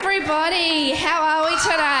everybody. How are we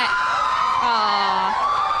tonight?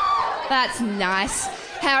 Oh, that's nice.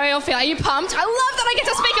 How are you all feeling? Are you pumped? I love that I get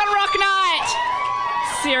to speak on Rock Night.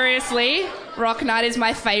 Seriously, Rock Night is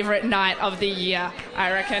my favourite night of the year,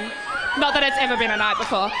 I reckon. Not that it's ever been a night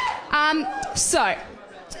before. So,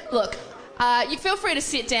 look, you feel free to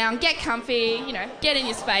sit down, get comfy, get in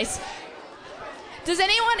your space. Is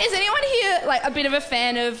anyone here like a bit of a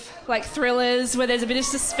fan of like thrillers where there's a bit of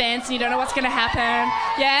suspense and you don't know what's going to happen?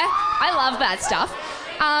 Yeah? I love that stuff.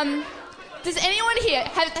 Does anyone here,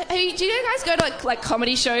 do you guys go to like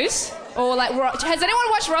comedy shows? Or like, has anyone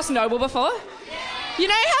watched Ross Noble before? You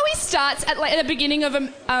know how he starts at the beginning of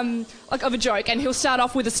a joke and he'll start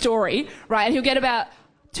off with a story, right? And he'll get about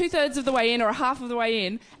 2/3 of the way in or a half of the way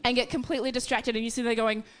in and get completely distracted and you see they're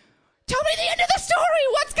going, tell me the end of the story,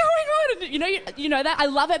 what's going on? And you know that? I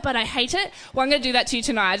love it, but I hate it. Well, I'm going to do that to you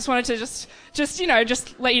tonight. I just wanted to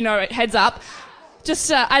just let you know, heads up.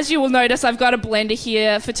 Just as you will notice, I've got a blender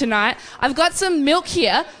here for tonight. I've got some milk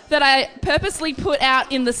here that I purposely put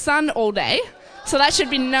out in the sun all day. So that should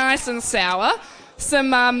be nice and sour.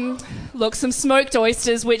 Some smoked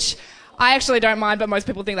oysters, which I actually don't mind, but most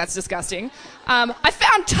people think that's disgusting. I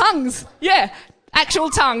found tongues. Yeah, actual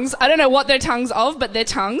tongues. I don't know what they're tongues of, but they're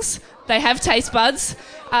tongues. They have taste buds.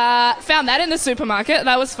 Found that in the supermarket.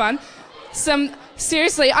 That was fun.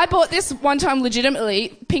 Seriously, I bought this one time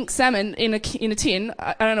legitimately, pink salmon in a tin.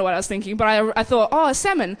 I don't know what I was thinking, but I thought, a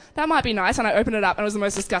salmon, that might be nice. And I opened it up and it was the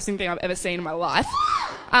most disgusting thing I've ever seen in my life.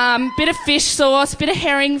 Bit of fish sauce, bit of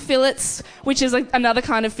herring fillets, which is like another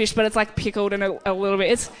kind of fish, but it's like pickled and a little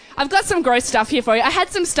bit. I've got some gross stuff here for you. I had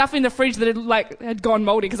some stuff in the fridge that had gone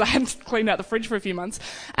mouldy because I hadn't cleaned out the fridge for a few months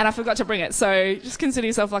and I forgot to bring it. So just consider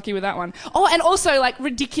yourself lucky with that one. Oh, and also like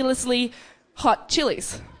ridiculously hot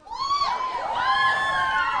chilies.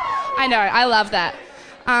 I know, I love that.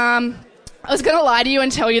 I was going to lie to you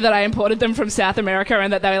and tell you that I imported them from South America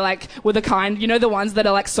and that they were the kind, the ones that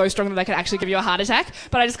are like so strong that they could actually give you a heart attack.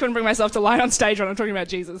 But I just couldn't bring myself to lie on stage when I'm talking about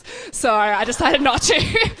Jesus. So I decided not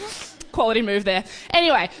to. Quality move there.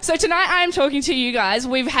 Anyway, so tonight I'm talking to you guys.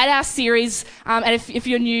 We've had our series, and if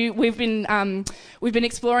you're new, we've been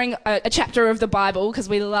exploring a chapter of the Bible because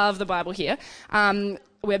we love the Bible here.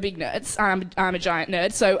 We're big nerds. I'm a giant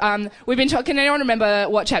nerd. So we've been talking. Can anyone remember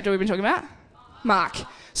what chapter we've been talking about? Mark.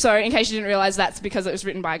 So in case you didn't realise, that's because it was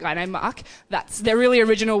written by a guy named Mark. They're really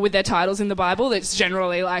original with their titles in the Bible. It's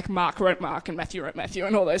generally like Mark wrote Mark and Matthew wrote Matthew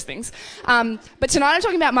and all those things. But tonight I'm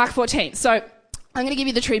talking about Mark 14. So I'm going to give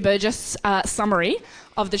you the Tree Burgess summary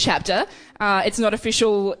of the chapter. It's not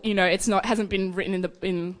official, hasn't been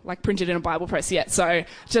written printed in a Bible press yet. So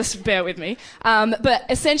just bear with me. But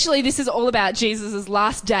essentially, this is all about Jesus'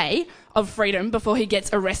 last day of freedom before he gets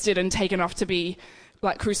arrested and taken off to be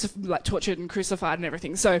tortured and crucified and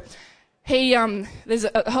everything. So there's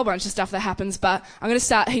a whole bunch of stuff that happens. But I'm going to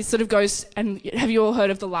start. He sort of goes and have you all heard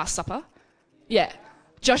of the Last Supper? Yeah.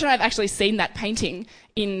 Josh and I have actually seen that painting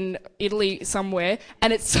in Italy somewhere,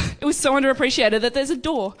 and it was so underappreciated that there's a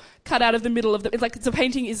door cut out of the middle of it's a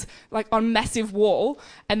painting is like on a massive wall,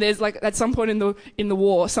 and there's at some point in the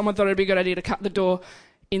war, someone thought it'd be a good idea to cut the door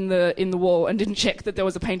in the wall and didn't check that there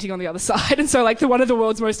was a painting on the other side, and so one of the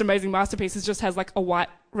world's most amazing masterpieces just has a white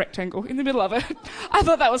rectangle in the middle of it. I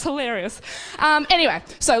thought that was hilarious. Anyway,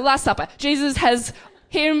 so Last Supper. Jesus has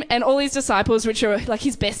him and all his disciples, which are like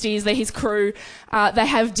his besties, they're his crew, they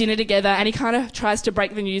have dinner together and he kind of tries to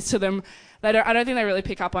break the news to them. I don't think they really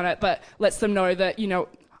pick up on it, but lets them know that,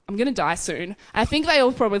 I'm going to die soon. And I think they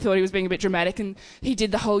all probably thought he was being a bit dramatic and he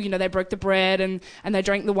did the whole, they broke the bread and they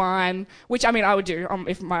drank the wine, which, I would do.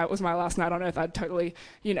 If it was my last night on earth, I'd totally,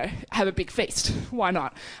 have a big feast. Why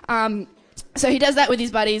not? So he does that with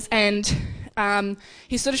his buddies and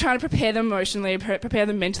he's sort of trying to prepare them emotionally, prepare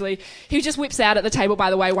them mentally. He just whips out at the table, by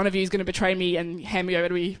the way, one of you is going to betray me and hand me over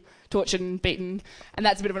to be tortured and beaten. And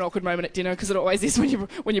that's a bit of an awkward moment at dinner because it always is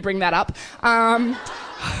when you bring that up. And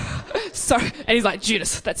he's like,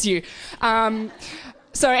 Judas, that's you.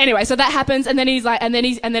 So anyway, so that happens, and then and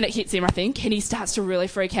then it hits him, I think, and he starts to really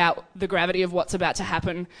freak out the gravity of what's about to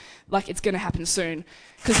happen, like it's going to happen soon,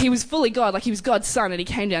 because he was fully God, like he was God's son, and he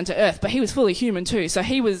came down to earth, but he was fully human too. So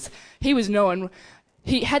he was known.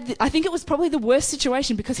 I think it was probably the worst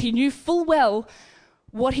situation because he knew full well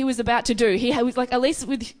what he was about to do. He was at least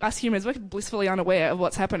with us humans, we're blissfully unaware of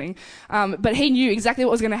what's happening, but he knew exactly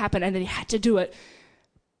what was going to happen, and then he had to do it.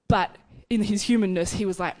 But in his humanness, he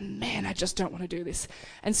was like, man, I just don't want to do this.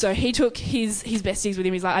 And so he took his besties with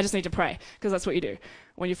him. He's like, I just need to pray, because that's what you do.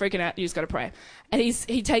 When you're freaking out, you just got to pray. And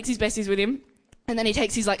he takes his besties with him, and then he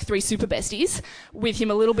takes his 3 super besties with him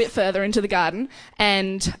a little bit further into the garden.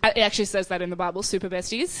 And it actually says that in the Bible, super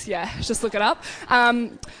besties. Yeah, just look it up.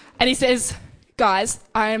 And he says, guys,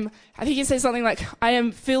 I think he says something like, I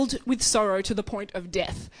am filled with sorrow to the point of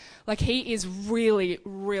death. Like, he is really,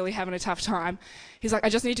 really having a tough time. He's like, I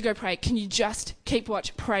just need to go pray. Can you just keep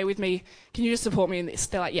watch, pray with me? Can you just support me in this?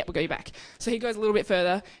 They're like, yeah, we'll go back. So he goes a little bit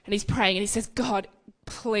further and he's praying and he says, God,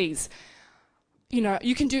 please,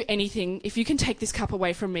 you can do anything. If you can take this cup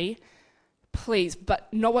away from me, please,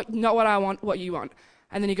 but not what I want, what you want.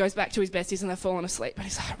 And then he goes back to his besties and they're falling asleep. And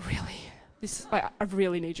he's like, really? I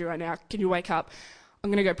really need you right now. Can you wake up? I'm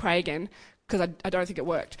going to go pray again because I don't think it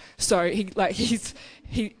worked. So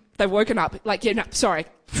they've woken up, like, yeah, no, sorry,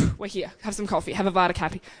 we're here. Have some coffee. Have a Vita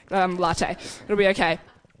Cafe latte. It'll be okay.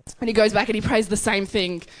 And he goes back and he prays the same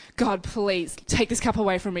thing. God, please, take this cup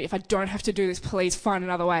away from me. If I don't have to do this, please find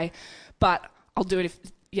another way. But I'll do it if,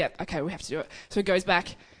 yeah, okay, we have to do it. So he goes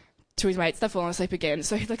back to his mates. They're falling asleep again.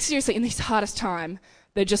 So, like, seriously, in this hardest time,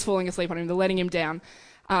 they're just falling asleep on him. They're letting him down.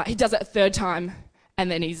 He does it a third time. And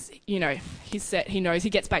then he's set. He knows. He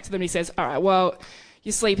gets back to them and he says, all right, well,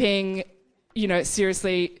 you're sleeping,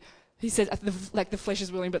 seriously. He said, the flesh is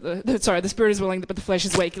willing, but the spirit is willing, but the flesh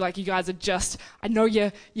is weak. Like, you guys are just, I know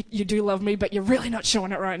you do love me, but you're really not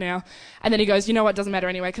showing it right now. And then he goes, you know what, doesn't matter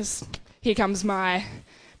anyway, because here comes my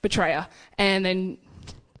betrayer. And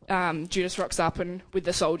then Judas rocks up and with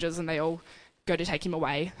the soldiers, and they all go to take him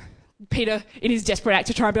away. Peter, in his desperate act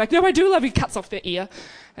to try and be like, no, I do love you, cuts off their ear.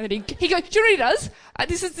 And then he goes, do you know what he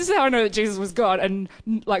does? This is how I know that Jesus was God and,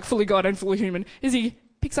 like, fully God and fully human, is he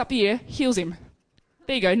picks up the ear, heals him.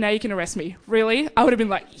 There you go, now you can arrest me. Really? I would have been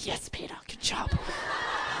like, yes, Peter, good job.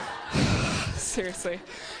 Seriously.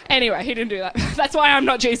 Anyway, he didn't do that. That's why I'm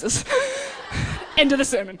not Jesus. End of the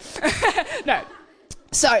sermon. No.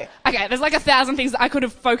 So, okay, there's like 1,000 things that I could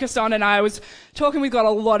have focused on, and I was talking with God a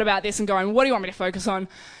lot about this and going, what do you want me to focus on?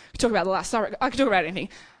 I could talk about the Last Supper. I could talk about anything.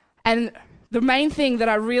 And the main thing that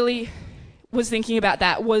I really was thinking about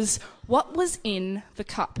that was, what was in the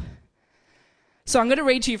cup? So I'm going to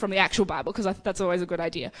read to you from the actual Bible, because that's always a good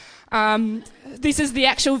idea. This is the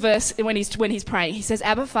actual verse when he's praying. He says,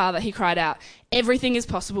 Abba, Father, he cried out, everything is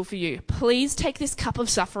possible for you. Please take this cup of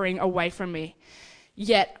suffering away from me.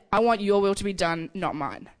 Yet I want your will to be done, not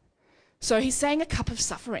mine. So he's saying a cup of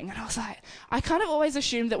suffering. And I was like, I kind of always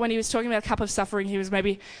assumed that when he was talking about a cup of suffering, he was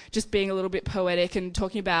maybe just being a little bit poetic and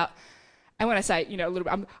talking about, and when I say, a little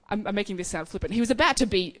bit, I'm making this sound flippant. He was about to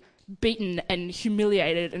be beaten and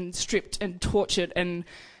humiliated and stripped and tortured and,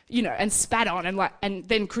 and spat on and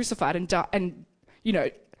then crucified and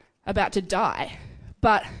about to die.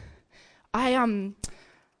 But I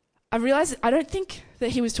realized I don't think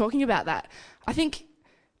that he was talking about that. I think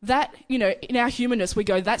that, in our humanness, we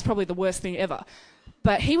go, that's probably the worst thing ever.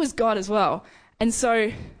 But he was God as well. And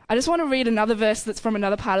so I just want to read another verse that's from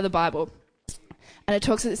another part of the Bible. And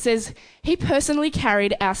it says, he personally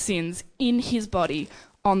carried our sins in his body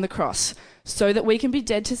on the cross so that we can be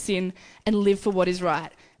dead to sin and live for what is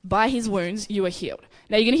right. By his wounds, you are healed.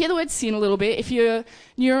 Now, you're going to hear the word sin a little bit. If you're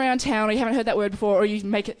new around town or you haven't heard that word before, or you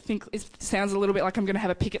make it think it sounds a little bit like I'm going to have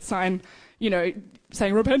a picket sign,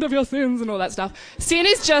 saying repent of your sins and all that stuff. Sin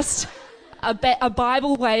is just a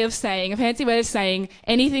Bible way of saying, a fancy way of saying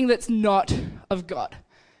anything that's not of God,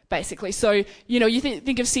 basically. So, you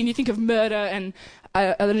think of sin, you think of murder and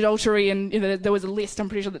adultery, and there was a list. I'm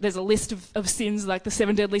pretty sure that there's a list of sins, like the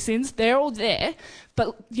 7 deadly sins. They're all there,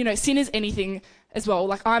 but sin is anything as well.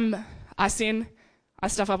 Like I sin, I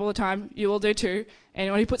stuff up all the time. You all do too.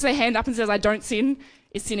 Anyone who puts their hand up and says I don't sin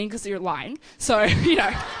is sinning because you're lying. So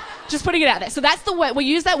just putting it out there. So that's the word. We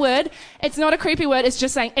use that word. It's not a creepy word. It's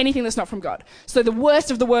just saying anything that's not from God. So the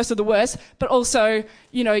worst of the worst of the worst, but also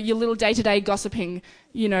your little day-to-day gossiping,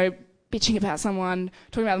 bitching about someone,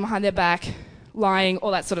 talking about them behind their back, lying,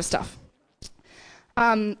 all that sort of stuff.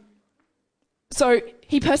 So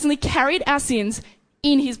he personally carried our sins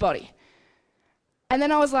in his body. And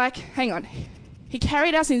then I was like, hang on. He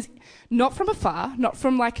carried our sins not from afar, not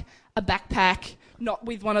from like a backpack, not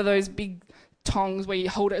with one of those big tongs where you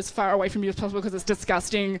hold it as far away from you as possible because it's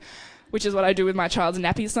disgusting, which is what I do with my child's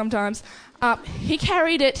nappies sometimes. He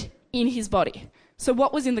carried it in his body. So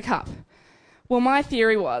what was in the cup? Well, my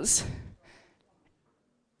theory was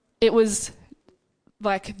it was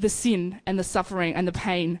like the sin and the suffering and the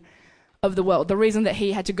pain of the world. The reason that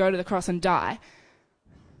he had to go to the cross and die,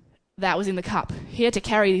 that was in the cup. He had to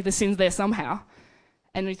carry the sins there somehow.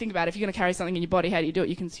 And when you think about it, if you're going to carry something in your body, how do you do it?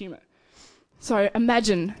 You consume it. So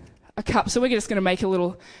imagine a cup. So we're just going to make a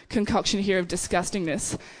little concoction here of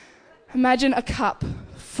disgustingness. Imagine a cup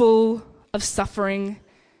full of suffering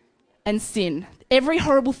and sin. Every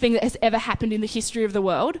horrible thing that has ever happened in the history of the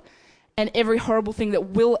world, and every horrible thing that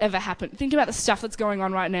will ever happen. Think about the stuff that's going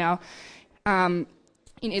on right now in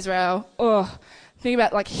Israel. Think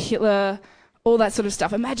about like Hitler, all that sort of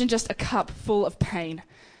stuff. Imagine just a cup full of pain.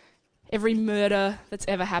 Every murder that's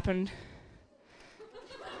ever happened.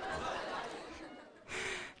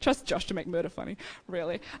 Trust Josh to make murder funny,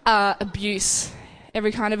 really. Abuse,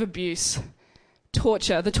 every kind of abuse.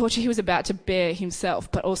 Torture, the torture he was about to bear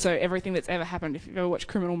himself, but also everything that's ever happened. If you've ever watched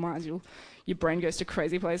Criminal Minds, your brain goes to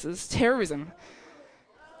crazy places. Terrorism.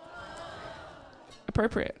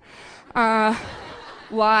 Appropriate.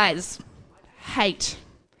 Lies. Hate.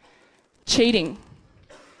 Cheating.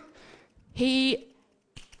 He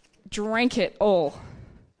drank it all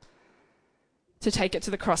to take it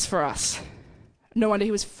to the cross for us. No wonder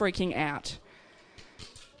he was freaking out.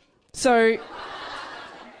 So,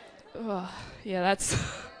 that's...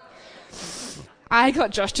 I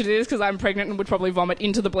got Josh to do this because I'm pregnant and would probably vomit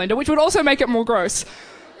into the blender, which would also make it more gross.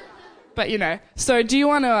 But, So do you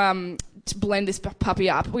want to blend this puppy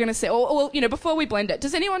up? We're going to say, before we blend it, do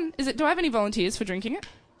I have any volunteers for drinking it?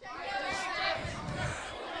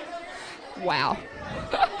 Wow.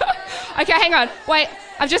 Okay, hang on. Wait,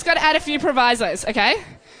 I've just got to add a few provisos, okay?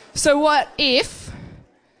 So what if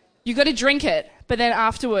you got to drink it, but then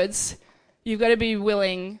afterwards you've got to be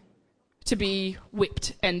willing to be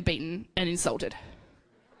whipped and beaten and insulted?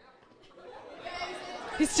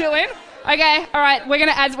 He's still in? Okay, all right.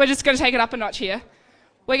 We're just going to take it up a notch here.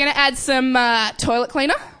 We're going to add some toilet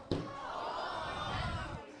cleaner.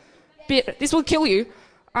 This will kill you.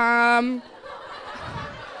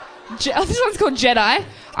 This one's called Jedi.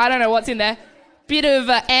 I don't know what's in there. Bit of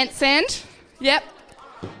ant sand. Yep.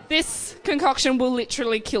 This concoction will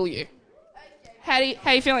literally kill you. How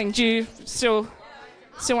are you feeling? Do you still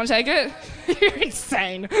want to take it? You're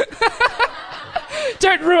insane.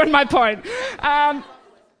 Don't ruin my point.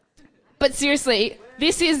 But seriously,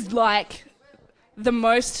 this is like the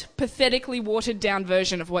most pathetically watered down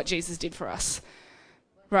version of what Jesus did for us.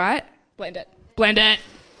 Right? Blend it. Blend it.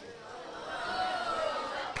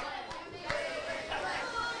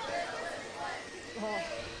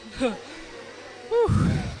 I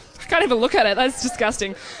can't even look at it. That's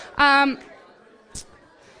disgusting.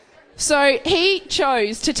 So he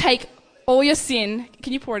chose to take all your sin.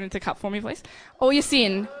 Can you pour it into a cup for me, please? All your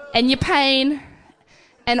sin and your pain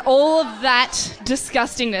and all of that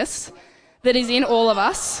disgustingness that is in all of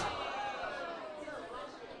us.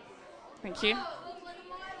 Thank you.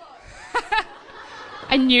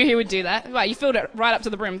 I knew he would do that. Right, you filled it right up to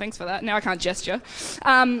the brim. Thanks for that. Now I can't gesture.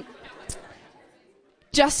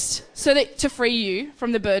 Just so that to free you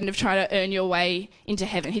from the burden of trying to earn your way into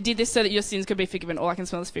heaven. He did this so that your sins could be forgiven. Oh, I can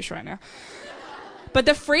smell this fish right now. But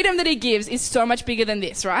the freedom that he gives is so much bigger than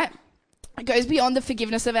this, right? It goes beyond the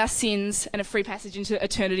forgiveness of our sins and a free passage into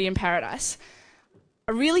eternity in paradise.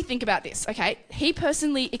 I really think about this, okay? He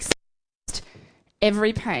personally experienced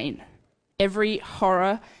every pain, every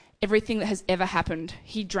horror, everything that has ever happened.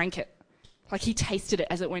 He drank it. Like he tasted it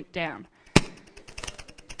as it went down.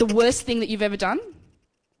 The worst thing that you've ever done,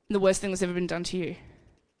 the worst thing that's ever been done to you.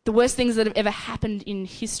 The worst things that have ever happened in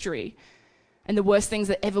history and the worst things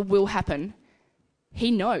that ever will happen,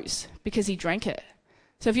 he knows because he drank it.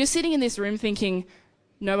 So if you're sitting in this room thinking,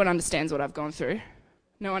 no one understands what I've gone through,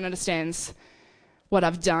 no one understands what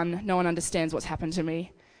I've done, no one understands what's happened to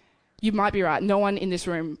me, you might be right. No one in this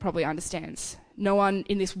room probably understands. No one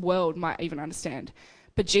in this world might even understand.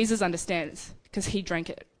 But Jesus understands because he drank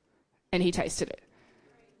it and he tasted it.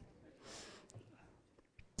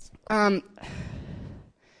 So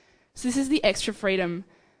this is the extra freedom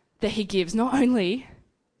that he gives. Not only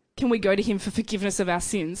can we go to him for forgiveness of our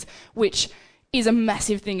sins, which is a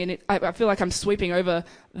massive thing, and I feel like I'm sweeping over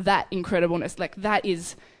that incredibleness. Like, that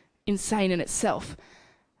is insane in itself.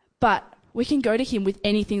 But we can go to him with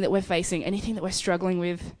anything that we're facing, anything that we're struggling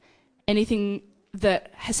with, anything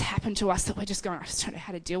that has happened to us that we're just going, I just don't know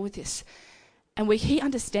how to deal with this. And he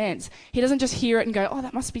understands. He doesn't just hear it and go, oh,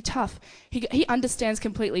 that must be tough. He understands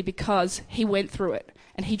completely because he went through it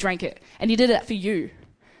and he drank it. And he did that for you.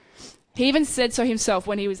 He even said so himself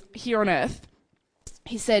when he was here on earth.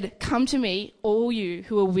 He said, come to me, all you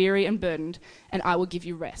who are weary and burdened, and I will give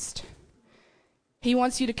you rest. He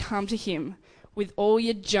wants you to come to him with all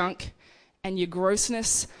your junk and your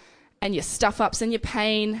grossness and your stuff-ups and your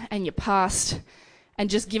pain and your past, and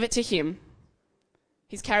just give it to him.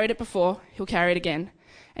 He's carried it before, he'll carry it again.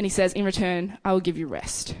 And he says, in return, I will give you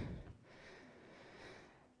rest.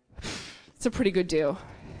 It's a pretty good deal.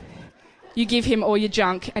 You give him all your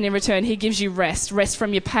junk, and in return, he gives you rest. Rest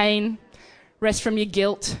from your pain, rest from your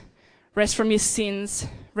guilt, rest from your sins,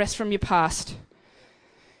 rest from your past.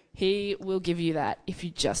 He will give you that if you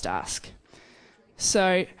just ask.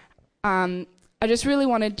 So, I just really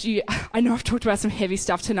wanted you... I know I've talked about some heavy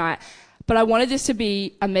stuff tonight, but I wanted this to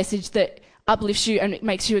be a message that uplifts you and it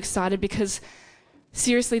makes you excited, because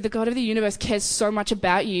seriously, the God of the universe cares so much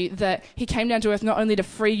about you that he came down to earth not only to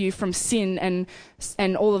free you from sin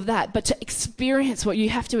and all of that, but to experience what you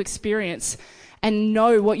have to experience and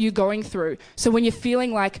know what you're going through. So when you're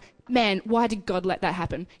feeling like, man, why did God let that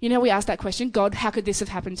happen? You know, we ask that question, God, how could this have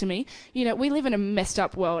happened to me? You know, we live in a messed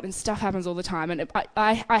up world and stuff happens all the time. And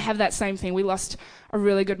I have that same thing. We lost a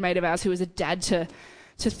really good mate of ours who was a dad to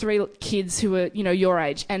 3 kids who were, you know, your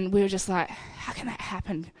age. And we were just like, how can that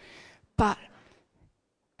happen? But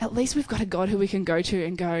at least we've got a God who we can go to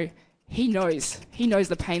and go, he knows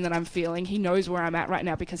the pain that I'm feeling. He knows where I'm at right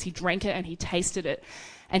now because he drank it and he tasted it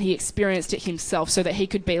and he experienced it himself, so that he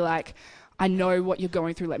could be like, I know what you're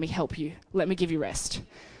going through. Let me help you. Let me give you rest.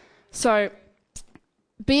 So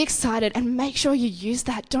be excited and make sure you use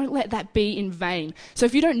that. Don't let that be in vain. So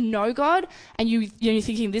if you don't know God and you're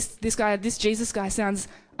thinking this Jesus guy sounds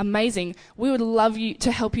amazing, we would love you to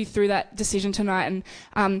help you through that decision tonight. And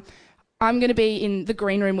I'm going to be in the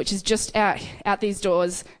green room, which is just out these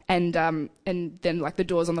doors, and then like the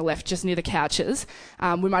doors on the left, just near the couches.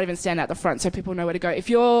 We might even stand out the front so people know where to go.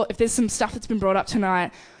 If there's some stuff that's been brought up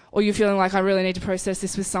tonight, or you're feeling like I really need to process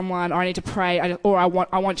this with someone, or I need to pray, I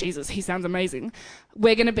want Jesus, he sounds amazing,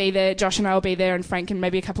 we're going to be there. Josh and I will be there, and Frank and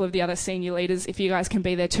maybe a couple of the other senior leaders, if you guys can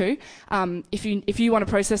be there too. If you want to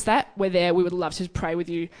process that, we're there. We would love to pray with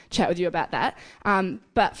you, chat with you about that.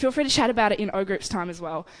 But feel free to chat about it in O Groups time as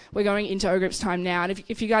well. We're going into O Groups time now, and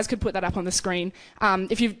if you guys could put that up on the screen.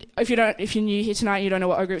 If you're new here tonight and you don't know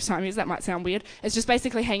what O Groups time is, that might sound weird. It's just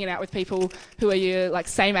basically hanging out with people who are your like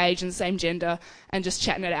same age and same gender and just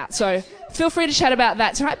chatting it out. So feel free to chat about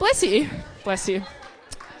that tonight. Bless you. Bless you.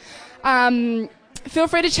 Feel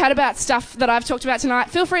free to chat about stuff that I've talked about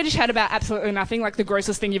tonight. Feel free to chat about absolutely nothing, like the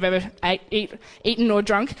grossest thing you've ever eaten or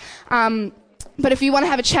drunk. But if you want to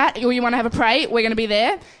have a chat or you want to have a pray, we're going to be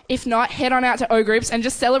there. If not, head on out to O Groups and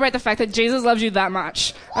just celebrate the fact that Jesus loves you that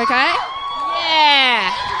much. Okay?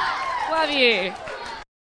 Yeah. Love you.